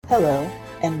Hello,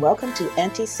 and welcome to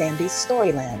Auntie Sandy's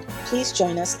Storyland. Please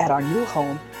join us at our new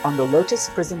home on the Lotus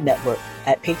Prism Network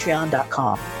at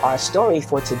patreon.com. Our story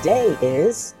for today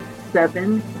is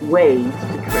 7 Ways to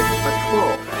Trick a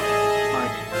Troll,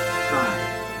 Part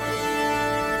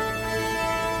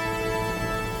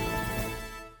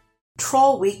 5.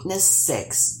 Troll Weakness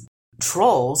 6.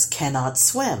 Trolls cannot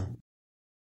swim.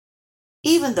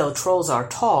 Even though trolls are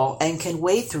tall and can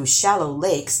wade through shallow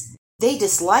lakes, they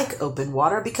dislike open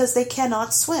water because they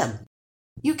cannot swim.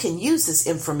 You can use this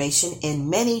information in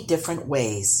many different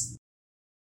ways.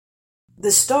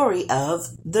 The story of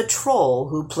the troll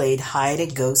who played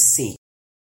hide-and-go-seek.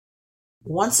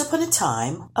 Once upon a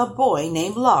time, a boy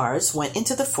named Lars went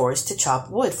into the forest to chop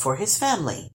wood for his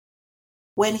family.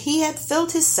 When he had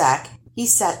filled his sack, he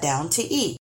sat down to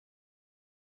eat.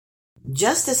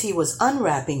 Just as he was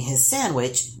unwrapping his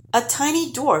sandwich, a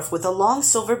tiny dwarf with a long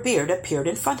silver beard appeared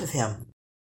in front of him.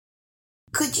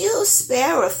 "Could you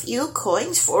spare a few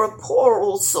coins for a poor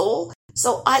old soul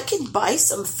so I can buy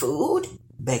some food?"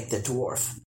 begged the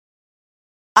dwarf.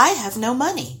 "I have no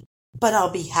money, but I'll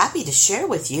be happy to share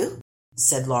with you,"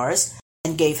 said Lars,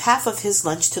 and gave half of his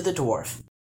lunch to the dwarf.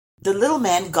 The little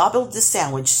man gobbled the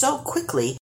sandwich so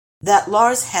quickly that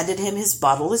Lars handed him his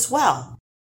bottle as well.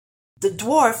 The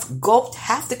dwarf gulped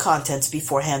half the contents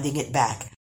before handing it back.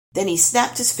 Then he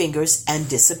snapped his fingers and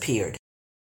disappeared.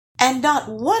 "And not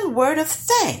one word of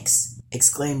thanks!"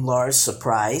 exclaimed Lars,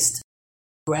 surprised.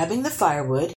 Grabbing the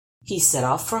firewood, he set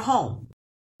off for home.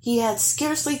 He had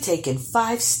scarcely taken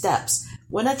 5 steps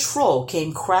when a troll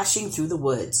came crashing through the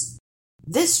woods.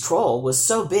 This troll was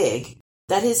so big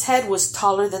that his head was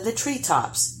taller than the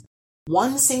treetops.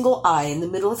 One single eye in the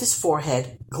middle of his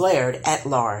forehead glared at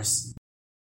Lars.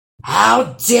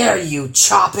 "How dare you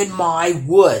chop in my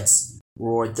woods!"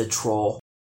 roared the troll.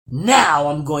 "Now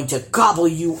I'm going to gobble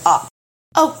you up."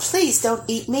 "Oh, please don't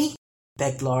eat me,"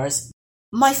 begged Lars.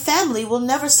 "My family will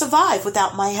never survive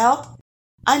without my help.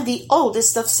 I'm the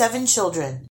oldest of 7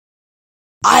 children."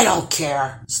 "I don't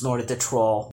care," snorted the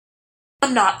troll.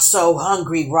 "I'm not so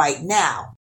hungry right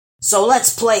now. So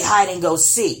let's play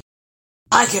hide-and-go-seek.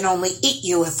 I can only eat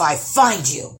you if I find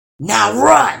you. Now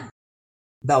run!"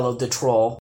 bellowed the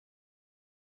troll.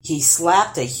 He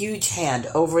slapped a huge hand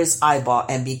over his eyeball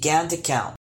and began to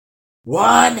count.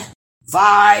 1,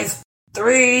 5,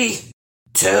 3,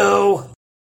 2.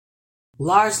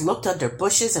 Lars looked under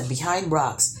bushes and behind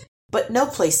rocks, but no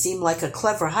place seemed like a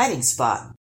clever hiding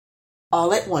spot.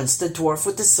 All at once the dwarf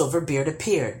with the silver beard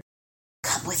appeared.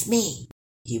 "Come with me,"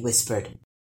 he whispered,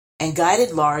 and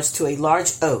guided Lars to a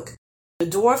large oak. The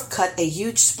dwarf cut a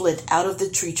huge splint out of the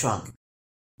tree trunk.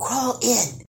 "Crawl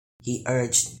in," he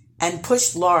urged, and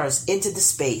pushed Lars into the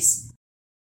space.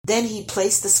 Then he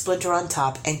placed the splinter on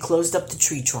top and closed up the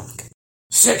tree trunk.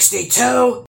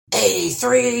 62,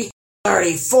 83,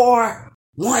 34,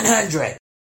 100.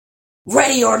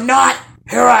 "Ready or not,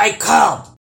 here I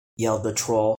come!" yelled the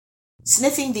troll.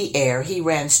 Sniffing the air, he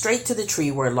ran straight to the tree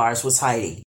where Lars was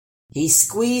hiding. He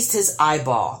squeezed his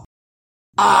eyeball.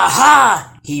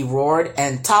 "Aha!" he roared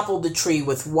and toppled the tree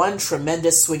with one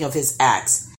tremendous swing of his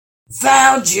axe.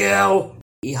 "Found you!"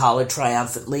 he hollered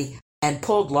triumphantly and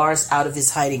pulled Lars out of his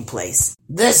hiding place.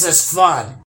 "This is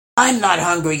fun. I'm not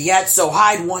hungry yet, so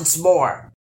hide once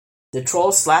more." The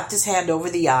troll slapped his hand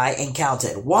over the eye and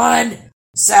counted. 1,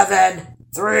 7,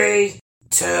 3,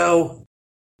 2.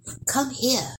 "Come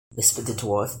here," whispered the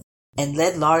dwarf, and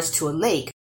led Lars to a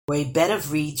lake where a bed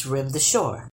of reeds rimmed the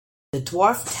shore. The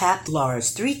dwarf tapped Lars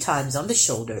 3 times on the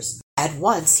shoulders. At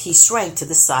once he shrank to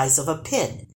the size of a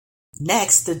pin.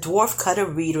 Next, the dwarf cut a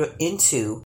reed in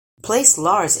 2, placed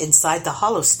Lars inside the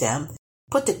hollow stem,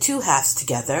 put the 2 halves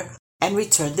together, and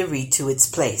returned the reed to its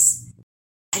place.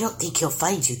 "I don't think he'll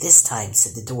find you this time,"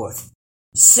 said the dwarf.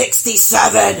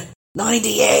 67,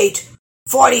 98,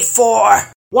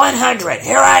 44, 100,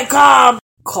 here I come!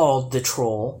 called the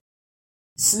troll.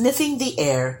 Sniffing the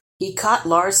air, he caught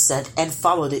Lars' scent and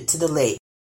followed it to the lake.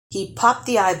 He popped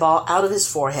the eyeball out of his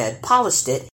forehead, polished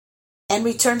it, and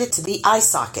returned it to the eye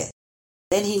socket.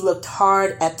 Then he looked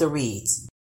hard at the reeds.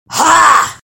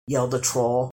 "Ha!" yelled the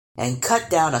troll, and cut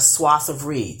down a swath of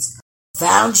reeds.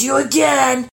 "Found you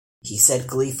again!" he said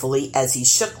gleefully as he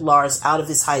shook Lars out of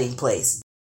his hiding place.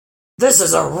 "This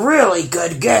is a really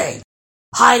good game.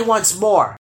 Hide once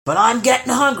more, but I'm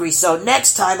getting hungry, so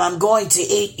next time I'm going to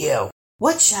eat you."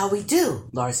 "What shall we do?"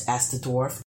 Lars asked the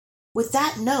dwarf. "With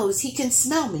that nose he can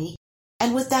smell me,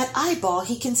 and with that eyeball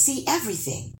he can see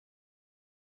everything."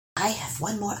 "I have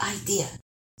one more idea,"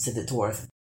 said the dwarf.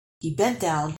 He bent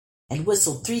down and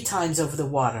whistled 3 times over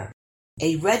the water.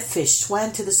 A red fish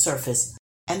swam to the surface,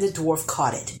 and the dwarf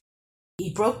caught it.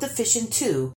 He broke the fish in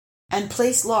 2 and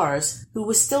placed Lars, who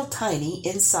was still tiny,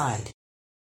 inside.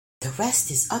 "The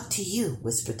rest is up to you,"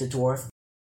 whispered the dwarf.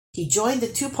 He joined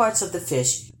the two parts of the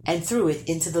fish and threw it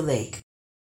into the lake.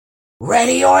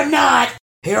 "Ready or not,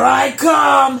 here I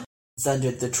come!"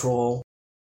 thundered the troll.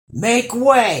 "Make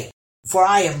way, for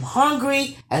I am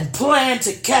hungry and plan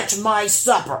to catch my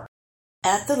supper."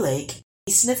 At the lake,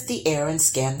 he sniffed the air and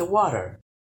scanned the water.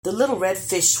 The little red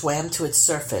fish swam to its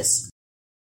surface.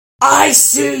 "I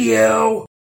see you!"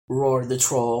 roared the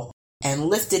troll, and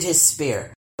lifted his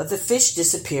spear, but the fish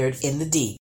disappeared in the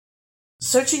deep.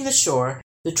 Searching the shore,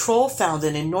 the troll found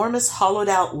an enormous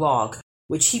hollowed-out log,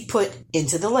 which he put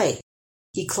into the lake.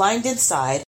 He climbed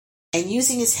inside, and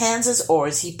using his hands as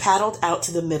oars, he paddled out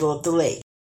to the middle of the lake.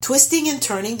 Twisting and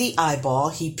turning the eyeball,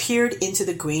 he peered into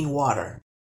the green water.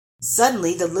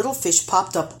 Suddenly, the little fish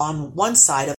popped up on one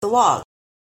side of the log.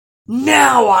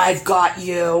 "Now I've got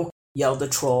you!" yelled the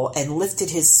troll, and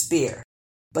lifted his spear.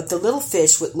 But the little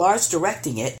fish, with Lars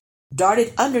directing it,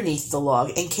 darted underneath the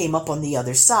log and came up on the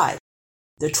other side.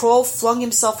 The troll flung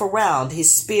himself around,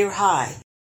 his spear high.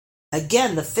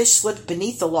 Again the fish slipped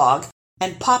beneath the log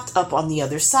and popped up on the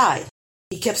other side.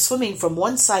 He kept swimming from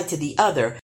one side to the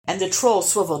other, and the troll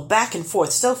swiveled back and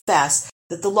forth so fast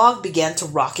that the log began to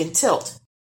rock and tilt.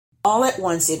 All at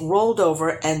once it rolled over,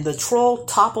 and the troll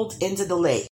toppled into the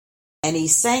lake, and he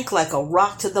sank like a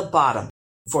rock to the bottom,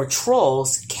 for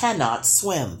trolls cannot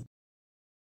swim.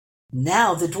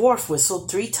 Now the dwarf whistled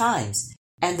 3 times,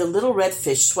 and the little red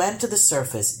fish swam to the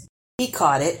surface. He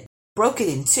caught it, broke it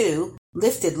in 2,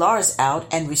 lifted Lars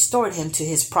out, and restored him to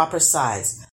his proper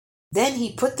size. Then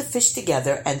he put the fish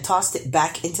together and tossed it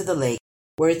back into the lake,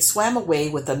 where it swam away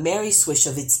with a merry swish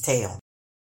of its tail.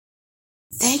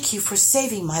 "Thank you for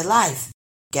saving my life,"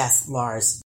 gasped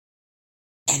Lars.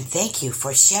 "And thank you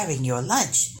for sharing your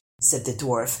lunch," said the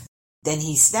dwarf. Then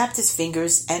he snapped his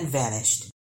fingers and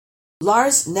vanished.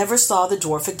 Lars never saw the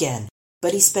dwarf again,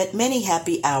 but he spent many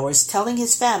happy hours telling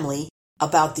his family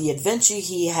about the adventure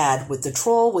he had with the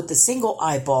troll with the single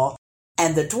eyeball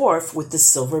and the dwarf with the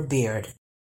silver beard.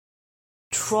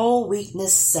 Troll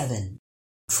Weakness 7.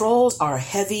 Trolls are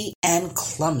heavy and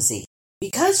clumsy.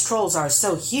 Because trolls are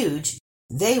so huge,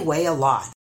 they weigh a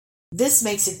lot. This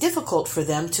makes it difficult for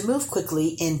them to move quickly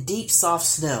in deep, soft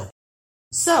snow.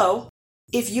 So,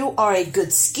 if you are a good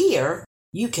skier,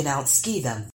 you can outski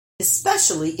them,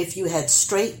 especially if you head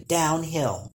straight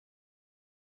downhill.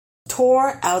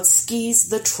 Tor outskis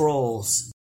the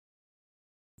trolls.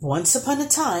 Once upon a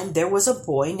time, there was a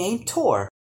boy named Tor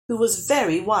who was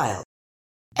very wild.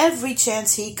 Every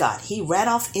chance he got, he ran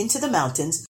off into the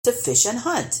mountains to fish and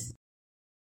hunt.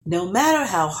 No matter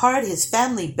how hard his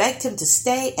family begged him to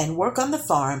stay and work on the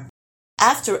farm,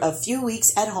 after a few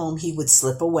weeks at home he would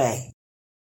slip away.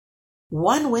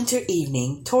 One winter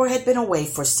evening, Tor had been away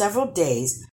for several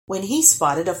days when he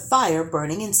spotted a fire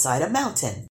burning inside a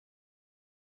mountain.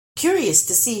 Curious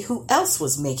to see who else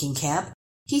was making camp,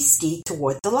 he skied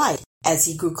toward the light. As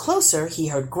he grew closer, he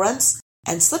heard grunts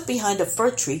and slipped behind a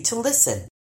fir tree to listen.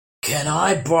 "Can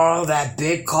I borrow that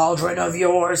big cauldron of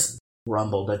yours?"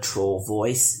 rumbled a troll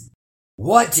voice.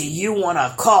 "What do you want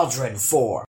a cauldron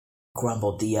for?"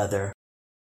 grumbled the other.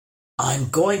 "I'm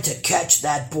going to catch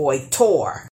that boy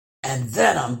Tor, and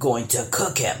then I'm going to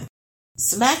cook him."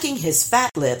 Smacking his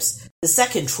fat lips, the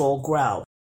second troll growled.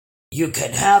 "You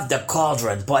can have the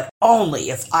cauldron, but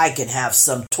only if I can have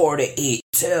some Tor to eat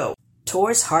too."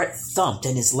 Tor's heart thumped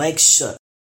and his legs shook.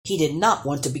 He did not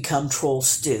want to become troll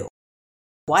stew.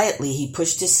 Quietly he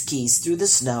pushed his skis through the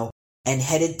snow and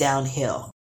headed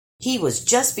downhill. He was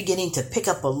just beginning to pick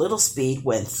up a little speed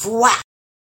when thwack!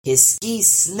 His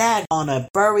skis snagged on a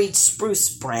buried spruce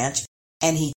branch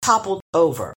and he toppled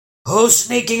over. "Who's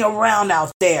sneaking around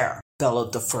out there?"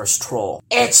 bellowed the first troll.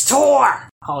 "It's Tor!"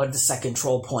 hollered the second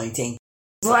troll, pointing.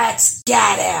 "Let's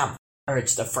get him!"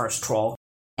 urged the first troll,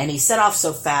 and he set off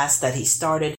so fast that he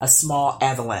started a small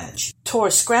avalanche. Tor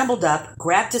scrambled up,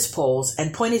 grabbed his poles,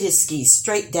 and pointed his skis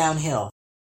straight downhill.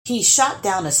 He shot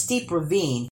down a steep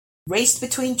ravine, raced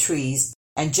between trees,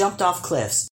 and jumped off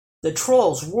cliffs. The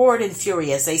trolls roared in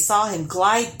fury as they saw him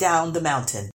glide down the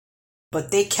mountain. But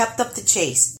they kept up the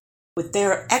chase. With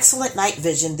their excellent night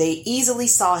vision, they easily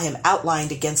saw him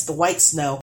outlined against the white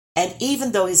snow, and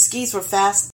even though his skis were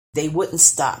fast, they wouldn't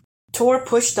stop. Tor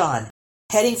pushed on,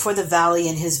 heading for the valley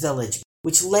in his village,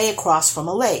 which lay across from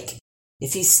a lake.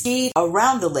 If he skied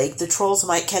around the lake, the trolls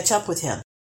might catch up with him.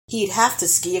 He'd have to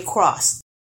ski across.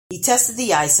 He tested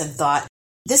the ice and thought,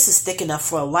 "This is thick enough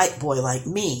for a light boy like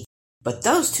me, but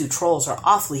those 2 trolls are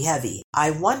awfully heavy.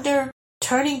 I wonder..."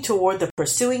 Turning toward the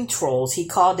pursuing trolls, he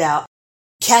called out,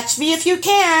 "Catch me if you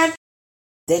can!"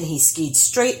 Then he skied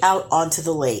straight out onto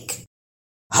the lake.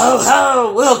 "Ho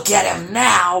ho! We'll get him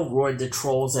now!" roared the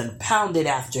trolls and pounded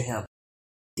after him.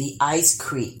 The ice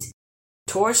creaked.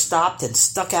 Tor stopped and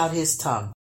stuck out his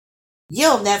tongue.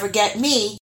 "You'll never get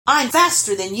me! I'm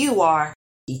faster than you are!"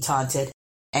 he taunted,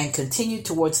 and continued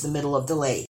towards the middle of the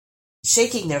lake.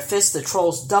 Shaking their fists, the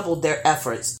trolls doubled their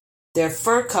efforts. Their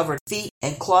fur-covered feet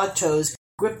and clawed toes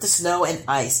gripped the snow and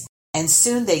ice, and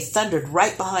soon they thundered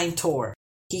right behind Tor.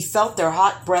 He felt their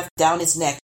hot breath down his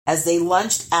neck as they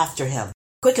lunged after him.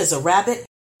 Quick as a rabbit,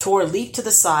 Tor leaped to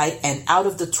the side and out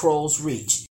of the trolls'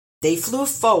 reach. They flew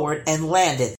forward and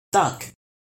landed, thunk.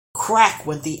 Crack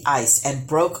went the ice and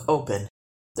broke open.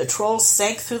 The trolls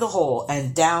sank through the hole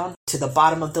and down to the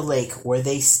bottom of the lake, where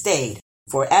they stayed,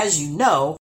 for as you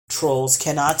know, trolls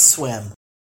cannot swim.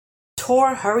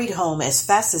 Tor hurried home as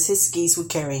fast as his skis would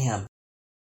carry him.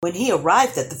 When he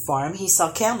arrived at the farm, he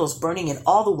saw candles burning in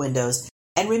all the windows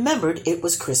and remembered it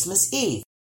was Christmas Eve.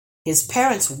 His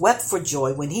parents wept for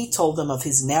joy when he told them of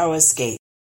his narrow escape.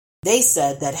 They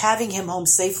said that having him home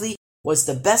safely was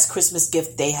the best Christmas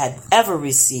gift they had ever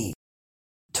received.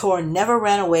 Tor never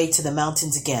ran away to the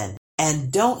mountains again,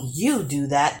 and don't you do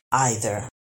that either.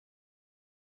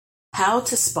 How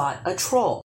to spot a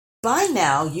troll. By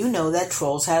now you know that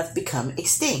trolls have become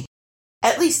extinct,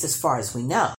 at least as far as we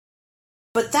know.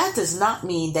 But that does not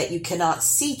mean that you cannot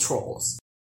see trolls.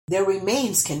 Their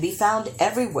remains can be found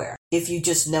everywhere if you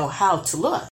just know how to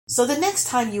look. So the next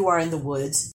time you are in the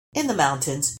woods, in the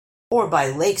mountains, or by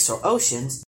lakes or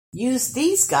oceans, use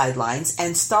these guidelines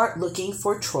and start looking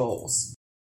for trolls.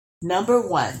 Number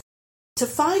 1. To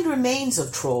find remains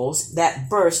of trolls that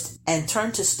burst and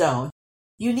turn to stone,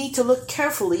 you need to look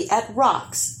carefully at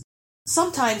rocks.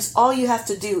 Sometimes all you have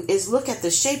to do is look at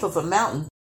the shape of a mountain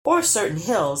or certain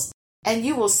hills, and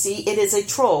you will see it is a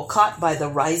troll caught by the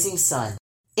rising sun.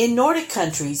 In Nordic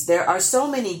countries, there are so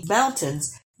many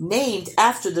mountains named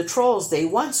after the trolls they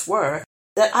once were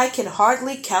that I can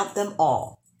hardly count them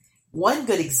all. One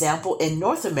good example in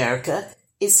North America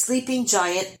is Sleeping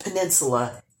Giant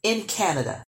Peninsula in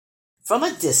Canada. From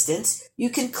a distance, you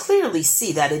can clearly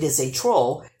see that it is a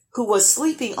troll who was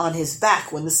sleeping on his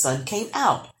back when the sun came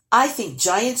out. I think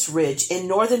Giant's Ridge in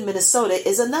northern Minnesota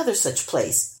is another such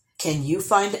place. Can you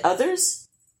find others?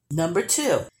 Number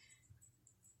 2.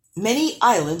 Many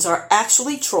islands are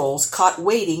actually trolls caught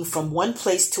wading from one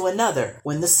place to another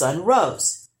when the sun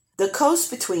rose. The coast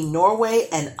between Norway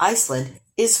and Iceland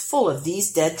is full of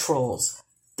these dead trolls.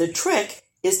 The trick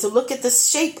is to look at the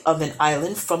shape of an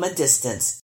island from a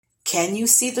distance. Can you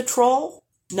see the troll?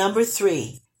 Number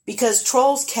 3. Because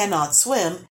trolls cannot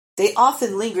swim, they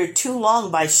often linger too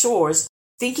long by shores,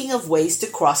 thinking of ways to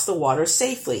cross the water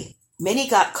safely. Many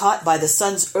got caught by the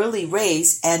sun's early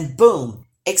rays and boom,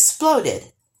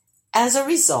 exploded. As a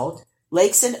result,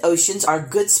 lakes and oceans are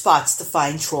good spots to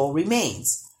find troll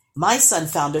remains. My son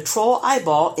found a troll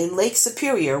eyeball in Lake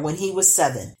Superior when he was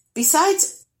 7.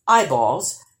 Besides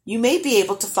eyeballs, you may be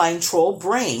able to find troll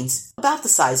brains about the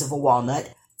size of a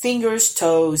walnut, fingers,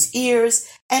 toes, ears,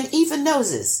 and even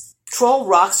noses. Troll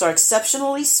rocks are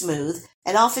exceptionally smooth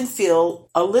and often feel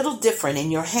a little different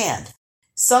in your hand.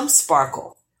 Some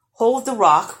sparkle. Hold the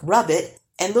rock, rub it,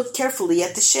 and look carefully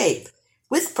at the shape.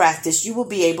 With practice, you will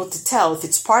be able to tell if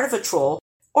it's part of a troll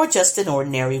or just an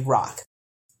ordinary rock.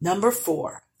 Number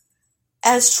 4.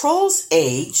 As trolls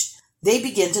age, they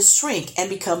begin to shrink and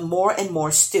become more and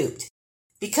more stooped.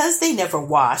 Because they never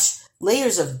wash,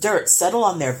 layers of dirt settle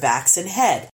on their backs and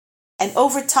head, and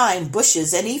over time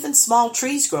bushes and even small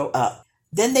trees grow up.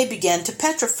 Then they begin to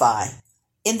petrify.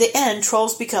 In the end,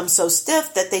 trolls become so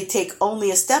stiff that they take only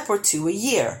a step or two a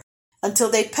year, until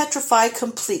they petrify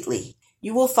completely.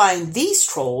 You will find these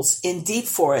trolls in deep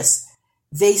forests.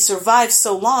 They survive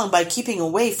so long by keeping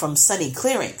away from sunny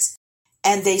clearings,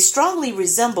 and they strongly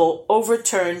resemble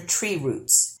overturned tree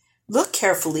roots. Look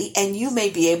carefully and you may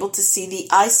be able to see the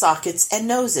eye sockets and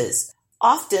noses.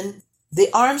 Often, the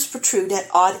arms protrude at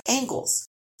odd angles.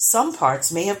 Some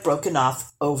parts may have broken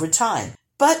off over time,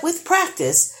 but with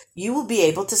practice, you will be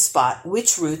able to spot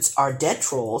which roots are dead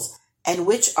trolls and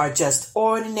which are just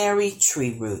ordinary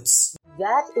tree roots.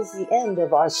 That is the end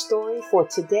of our story for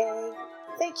today.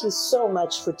 Thank you so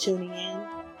much for tuning in.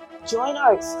 Join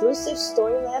our exclusive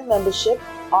Storyland membership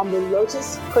on the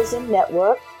Lotus Prism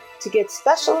Network to get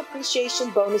special appreciation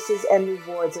bonuses and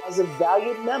rewards as a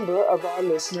valued member of our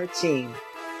listener team.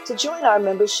 To join our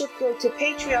membership, go to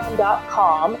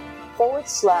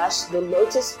patreon.com/the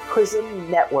Lotus Prism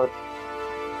Network.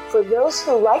 For those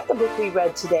who like the book we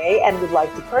read today and would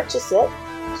like to purchase it,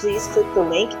 please click the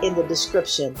link in the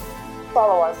description.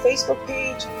 Follow our Facebook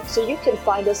page so you can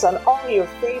find us on all your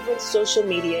favorite social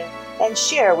media and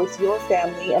share with your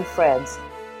family and friends.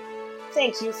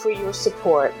 Thank you for your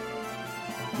support.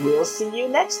 We'll see you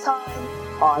next time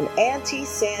on Auntie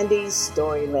Sandy's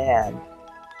Storyland.